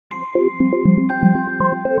Hi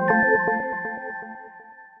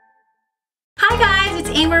guys, it's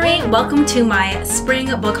Amerie. Welcome to my spring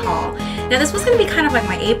book haul. Now this was going to be kind of like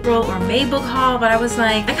my April or May book haul, but I was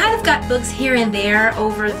like, I kind of got books here and there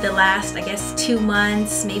over the last, I guess, 2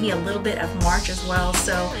 months, maybe a little bit of March as well.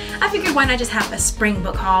 So I figured why not just have a spring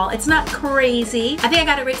book haul. It's not crazy. I think I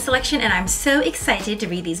got a great selection and I'm so excited to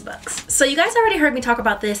read these books. So you guys already heard me talk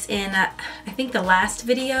about this in, I think the last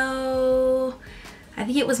video. I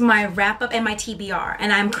think it was my wrap-up and my TBR,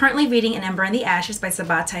 and I'm currently reading An Ember in the Ashes by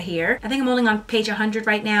Sabaa Tahir. I think I'm only on page 100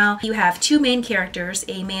 right now. You have 2 main characters,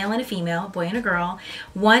 a male and a female, a boy and a girl.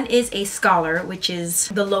 One is a scholar, which is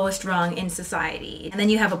the lowest rung in society, and then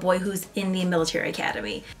you have a boy who's in the military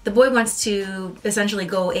academy. The boy wants to essentially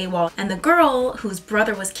go AWOL, and the girl, whose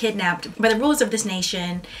brother was kidnapped by the rulers of this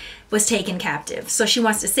nation, was taken captive. So she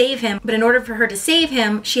wants to save him, but in order for her to save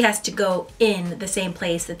him, she has to go in the same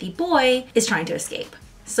place that the boy is trying to escape.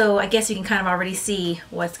 So I guess you can kind of already see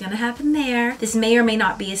what's gonna happen there. This may or may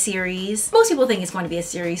not be a series. Most people think it's going to be a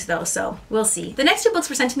series though, so we'll see. The next 2 books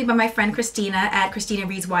were sent to me by my friend Christina at Christina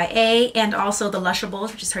Reads YA, and also The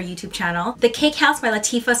Lushables, which is her YouTube channel. The Cake House by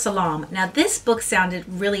Latifah Salom. Now this book sounded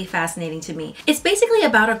really fascinating to me. It's basically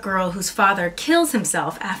about a girl whose father kills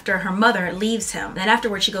himself after her mother leaves him. Then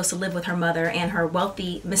afterwards she goes to live with her mother and her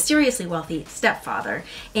wealthy, mysteriously wealthy stepfather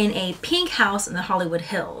in a pink house in the Hollywood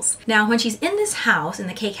Hills. Now when she's in this house, in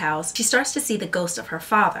the cake house, she starts to see the ghost of her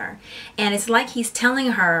father, and it's like he's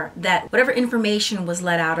telling her that whatever information was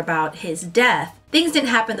let out about his death, things didn't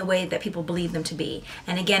happen the way that people believe them to be.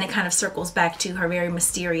 And again, it kind of circles back to her very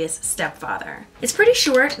mysterious stepfather. It's pretty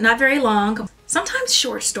short, not very long. Sometimes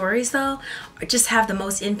short stories though just have the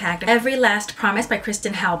most impact. Every Last Promise by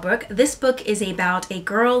Kristen Halbrook. This book is about a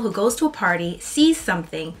girl who goes to a party, sees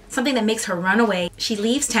something that makes her run away. She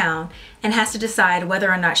leaves town and has to decide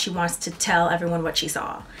whether or not she wants to tell everyone what she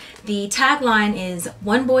saw. The tagline is,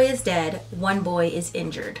 "One boy is dead, one boy is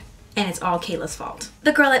injured. And it's all Kayla's fault."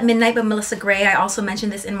 The Girl at Midnight by Melissa Gray. I also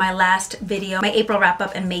mentioned this in my last video, my April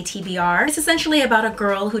wrap-up and May TBR. It's essentially about a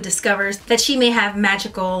girl who discovers that she may have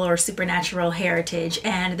magical or supernatural heritage,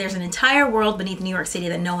 and there's an entire world beneath New York City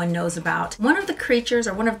that no one knows about. One of the creatures,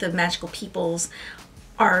 or one of the magical peoples,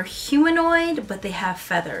 are humanoid, but they have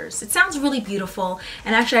feathers. It sounds really beautiful,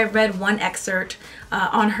 and actually I read one excerpt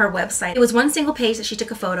on her website. It was one single page that she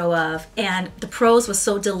took a photo of, and the prose was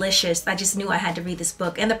so delicious I just knew I had to read this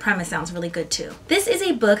book, and the premise sounds really good too. This is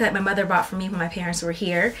a book that my mother bought for me when my parents were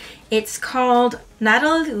here. It's called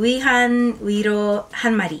Naral Wihan Wiro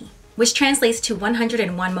Hanmari, which translates to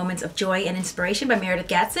 101 Moments of Joy and Inspiration by Meredith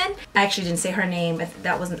Gaston. I actually didn't say her name.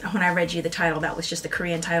 That wasn't when I read you the title. That was just the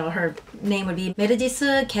Korean title. Her name would be Meredith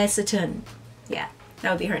Gaston. Yeah, that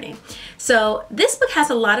would be her name. So this book has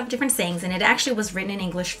a lot of different sayings, and it actually was written in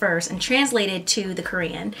English first and translated to the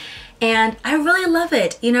Korean. And I really love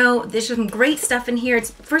it. You know, there's some great stuff in here.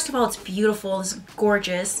 First of all, it's beautiful. It's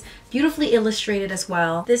gorgeous. Beautifully illustrated as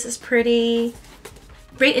well. This is pretty.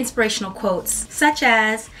 Great inspirational quotes, such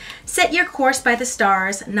as, "Set your course by the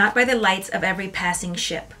stars, not by the lights of every passing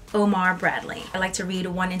ship." Omar Bradley. I like to read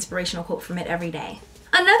one inspirational quote from it every day.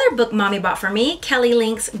 Another book mommy bought for me, Kelly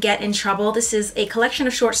Link's Get in Trouble. This is a collection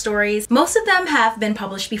of short stories. Most of them have been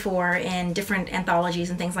published before in different anthologies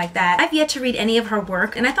and things like that. I've yet to read any of her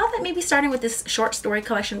work, and I thought that maybe starting with this short story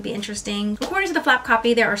collection would be interesting. According to the flap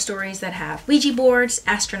copy, there are stories that have Ouija boards,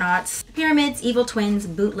 astronauts, pyramids, evil twins,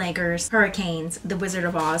 bootleggers, hurricanes, the Wizard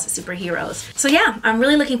of Oz, superheroes. So yeah, I'm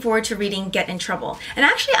really looking forward to reading Get in Trouble. And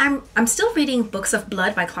actually, I'm still reading Books of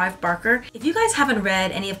Blood by Clive Barker. If you guys haven't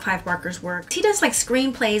read any of Clive Barker's work, he does like screenplays,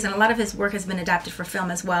 and a lot of his work has been adapted for film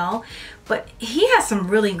as well, but he has some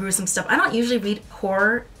really gruesome stuff. I don't usually read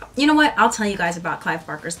horror. You know what? I'll tell you guys about Clive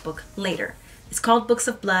Barker's book later. It's called Books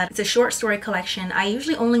of Blood. It's a short story collection. I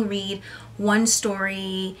usually only read one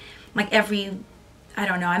story like every, I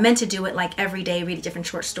don't know, I meant to do it like every day, read a different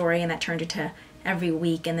short story, and that turned into every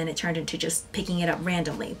week, and then it turned into just picking it up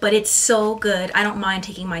randomly. But it's so good. I don't mind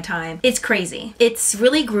taking my time. It's crazy. It's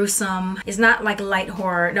really gruesome. It's not like light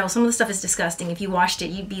horror. No, some of the stuff is disgusting. If you watched it,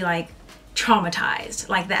 you'd be like traumatized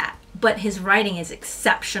like that. But his writing is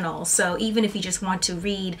exceptional. So even if you just want to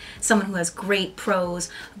read someone who has great prose,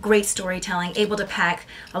 great storytelling, able to pack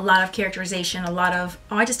a lot of characterization, a lot of,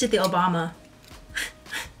 oh, I just did the Obama.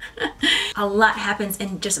 A lot happens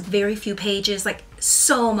in just very few pages, like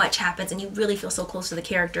so much happens, and you really feel so close to the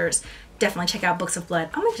characters. Definitely check out Books of Blood.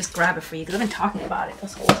 I'm gonna just grab it for you because I've been talking about it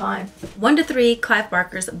this whole time. 1 to 3, Clive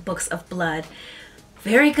Barker's Books of Blood.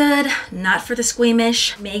 Very good, not for the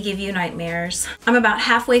squeamish, may give you nightmares. I'm about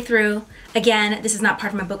halfway through. Again, this is not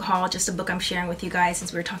part of my book haul, just a book I'm sharing with you guys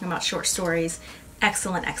since we were talking about short stories.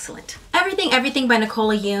 excellent, excellent. Everything by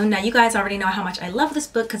Nicola Yoon. Now you guys already know how much I love this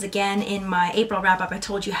book because again in my April wrap up I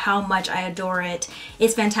told you how much I adore it.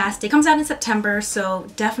 It's fantastic. It comes out in September, so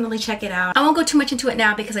definitely check it out. I won't go too much into it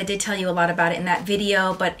now because I did tell you a lot about it in that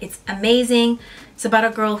video, but it's amazing. It's about a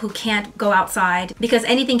girl who can't go outside because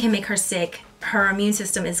anything can make her sick. Her immune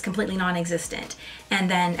system is completely non-existent,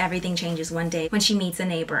 and then everything changes one day when she meets a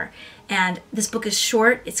neighbor. And this book is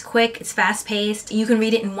short, it's quick, it's fast-paced. You can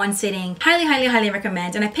read it in one sitting. Highly, highly, highly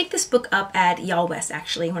recommend. And I picked this book up at YALWEST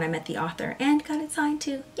actually when I met the author and got it signed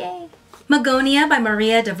too. Yay! Magonia by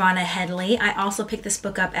Maria Dahvana Headley. I also picked this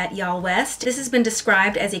book up at YALWEST. This has been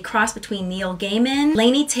described as a cross between Neil Gaiman,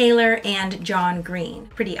 Laini Taylor, and John Green.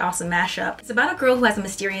 Pretty awesome mashup. It's about a girl who has a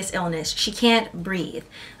mysterious illness. She can't breathe.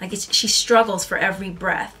 She struggles for every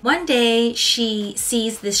breath. One day she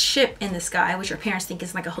sees this ship in the sky, which her parents think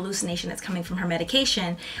is like a hallucination that's coming from her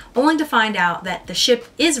medication, only to find out that the ship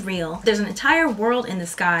is real. There's an entire world in the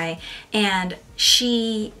sky and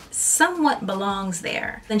she somewhat belongs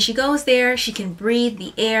there. Then she goes there, she can breathe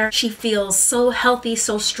the air, she feels so healthy,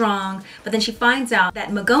 so strong, but then she finds out that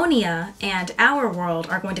Magonia and our world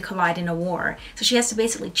are going to collide in a war. So she has to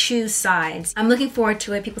basically choose sides. I'm looking forward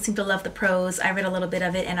to it. People seem to love the prose. I read a little bit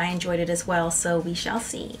of it and I enjoyed it as well, so we shall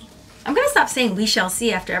see. I'm gonna stop saying we shall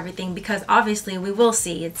see after everything because obviously we will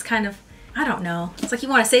see. It's kind of, I don't know. It's like you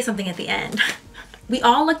want to say something at the end. We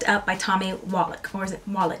All Looked Up by Tommy Wallach, or is it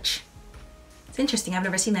Wallach? It's interesting, I've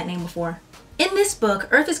never seen that name before. In this book,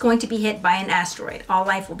 Earth is going to be hit by an asteroid. All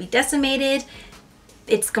life will be decimated.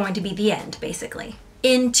 It's going to be the end, basically,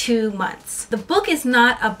 in 2 months. The book is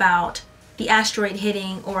not about the asteroid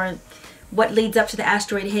hitting or what leads up to the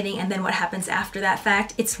asteroid hitting and then what happens after that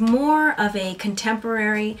fact. It's more of a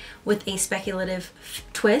contemporary with a speculative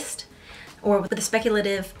twist or with a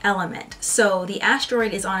speculative element. So the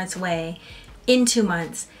asteroid is on its way in 2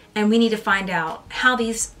 months and we need to find out how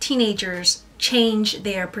these teenagers change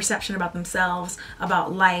their perception about themselves,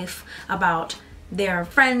 about life, about their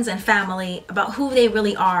friends and family, about who they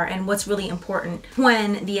really are and what's really important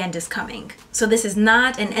when the end is coming. So this is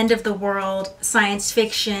not an end of the world science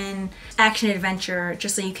fiction action adventure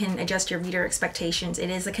just so you can adjust your reader expectations.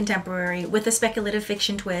 It is a contemporary with a speculative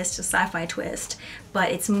fiction twist, a sci-fi twist,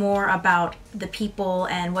 but it's more about the people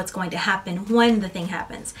and what's going to happen when the thing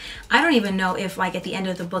happens. I don't even know if like at the end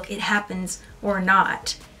of the book it happens or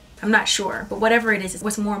not. I'm not sure, but whatever it is,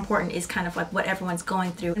 what's more important is kind of like what everyone's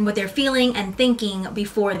going through and what they're feeling and thinking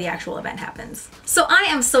before the actual event happens. So I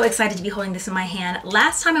am so excited to be holding this in my hand.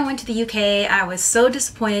 Last time I went to the UK, I was so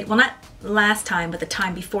disappointed. Well, not last time, but the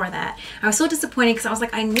time before that. I was so disappointed because I was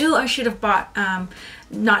like, I knew I should have bought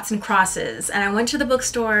Noughts and Crosses. And I went to the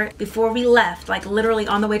bookstore before we left, like literally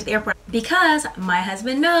on the way to the airport, because my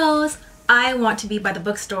husband knows I want to be by the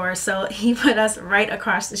bookstore, so he put us right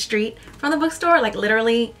across the street from the bookstore, like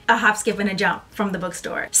literally a hop, skip, and a jump from the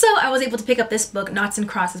bookstore. So I was able to pick up this book, Noughts and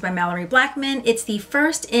Crosses by Malorie Blackman. It's the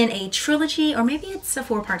first in a trilogy, or maybe it's a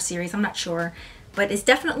 4-part series, I'm not sure. But it's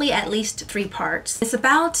definitely at least 3 parts. It's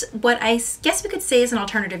about what I guess we could say is an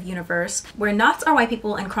alternative universe where noughts are white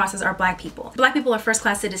people and crosses are black people. Black people are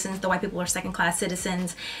first-class citizens, the white people are second-class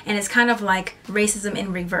citizens, and it's kind of like racism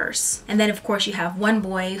in reverse. And then of course you have one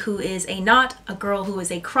boy who is a knot, a girl who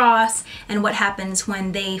is a cross, and what happens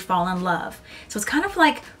when they fall in love. So it's kind of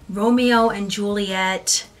like Romeo and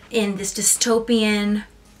Juliet in this dystopian,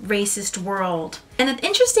 racist world. And the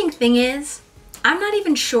interesting thing is, I'm not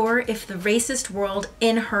even sure if the racist world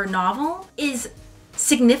in her novel is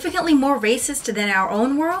significantly more racist than our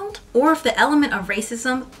own world, or if the element of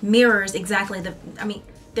racism mirrors exactly I mean,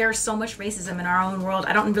 there's so much racism in our own world.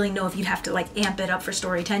 I don't really know if you'd have to like amp it up for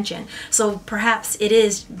story tension. So perhaps it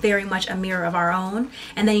is very much a mirror of our own,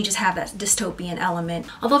 and then you just have that dystopian element.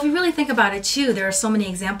 Although if you really think about it too, there are so many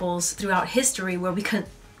examples throughout history where we could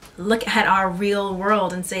look at our real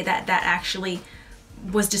world and say that that actually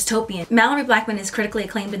was dystopian. Malorie Blackman is critically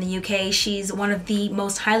acclaimed in the UK. She's one of the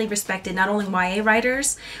most highly respected, not only YA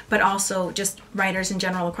writers, but also just writers in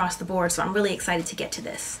general across the board. So I'm really excited to get to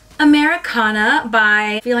this. AMERICANAH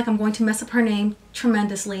by, I feel like I'm going to mess up her name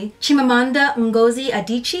tremendously, Chimamanda Ngozi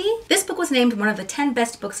Adichie. This book was named one of the 10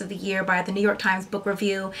 best books of the year by the New York Times Book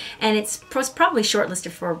Review, and it's probably shortlisted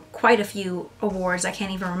for quite a few awards. I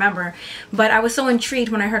can't even remember, but I was so intrigued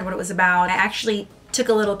when I heard what it was about. I actually took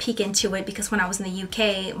a little peek into it because when I was in the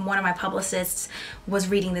UK, one of my publicists was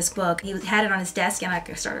reading this book. He had it on his desk and I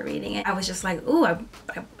started reading it. I was just like, ooh,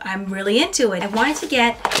 I'm really into it. I wanted to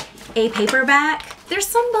get a paperback. There's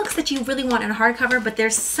some books that you really want in a hardcover, but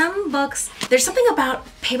there's some books, there's something about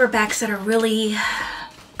paperbacks that are really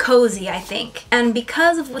cozy, I think. And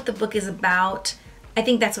because of what the book is about, I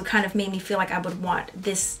think that's what kind of made me feel like I would want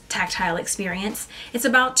this tactile experience. It's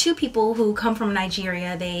about two people who come from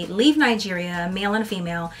Nigeria. They leave Nigeria, a male and a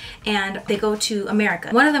female, and they go to America.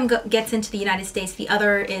 One of them gets into the United States, the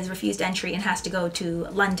other is refused entry and has to go to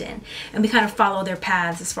London. And we kind of follow their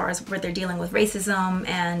paths as far as where they're dealing with racism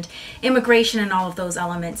and immigration and all of those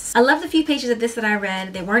elements. I love the few pages of this that I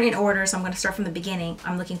read. They weren't in order, so I'm going to start from the beginning.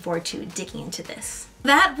 I'm looking forward to digging into this.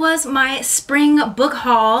 That was my spring book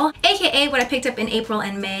haul, aka what I picked up in April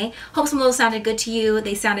and May. Hope some of those sounded good to you.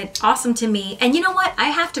 They sounded awesome to me. And you know what? I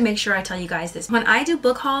have to make sure I tell you guys this. When I do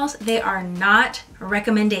book hauls, they are not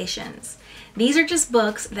recommendations. These are just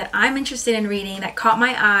books that I'm interested in reading that caught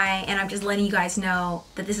my eye, and I'm just letting you guys know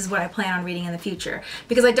that this is what I plan on reading in the future.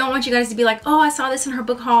 Because I don't want you guys to be like, oh, I saw this in her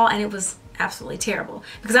book haul and it was absolutely terrible.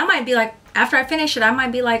 Because I might be like, after I finish it, I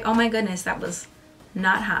might be like, oh my goodness, that was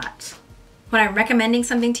not hot. When I'm recommending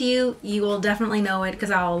something to you, you will definitely know it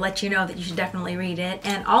because I'll let you know that you should definitely read it.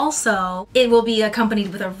 And also, it will be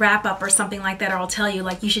accompanied with a wrap-up or something like that, or I'll tell you,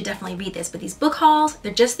 like, you should definitely read this. But these book hauls,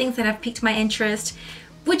 they're just things that have piqued my interest,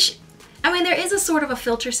 which, I mean, there is a sort of a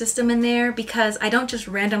filter system in there because I don't just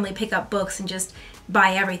randomly pick up books and just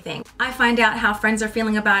buy everything. I find out how friends are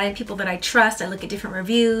feeling about it, people that I trust. I look at different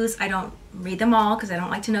reviews. I don't read them all because I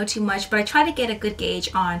don't like to know too much, but I try to get a good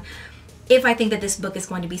gauge on if I think that this book is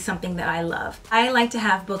going to be something that I love. I like to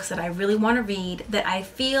have books that I really want to read, that I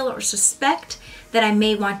feel or suspect that I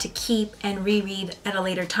may want to keep and reread at a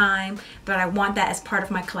later time, but I want that as part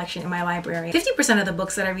of my collection in my library. 50% of the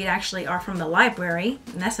books that I read actually are from the library,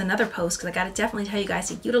 and that's another post because I gotta definitely tell you guys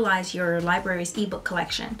to utilize your library's ebook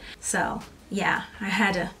collection. So yeah, I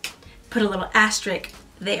had to put a little asterisk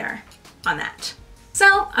there on that.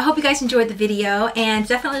 So I hope you guys enjoyed the video, and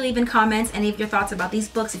definitely leave in comments any of your thoughts about these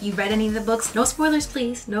books. If you read any of the books, no spoilers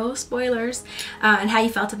please, no spoilers, and how you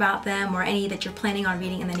felt about them or any that you're planning on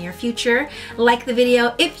reading in the near future. Like the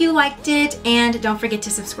video if you liked it, and don't forget to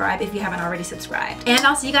subscribe if you haven't already subscribed. And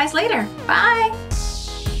I'll see you guys later. Bye!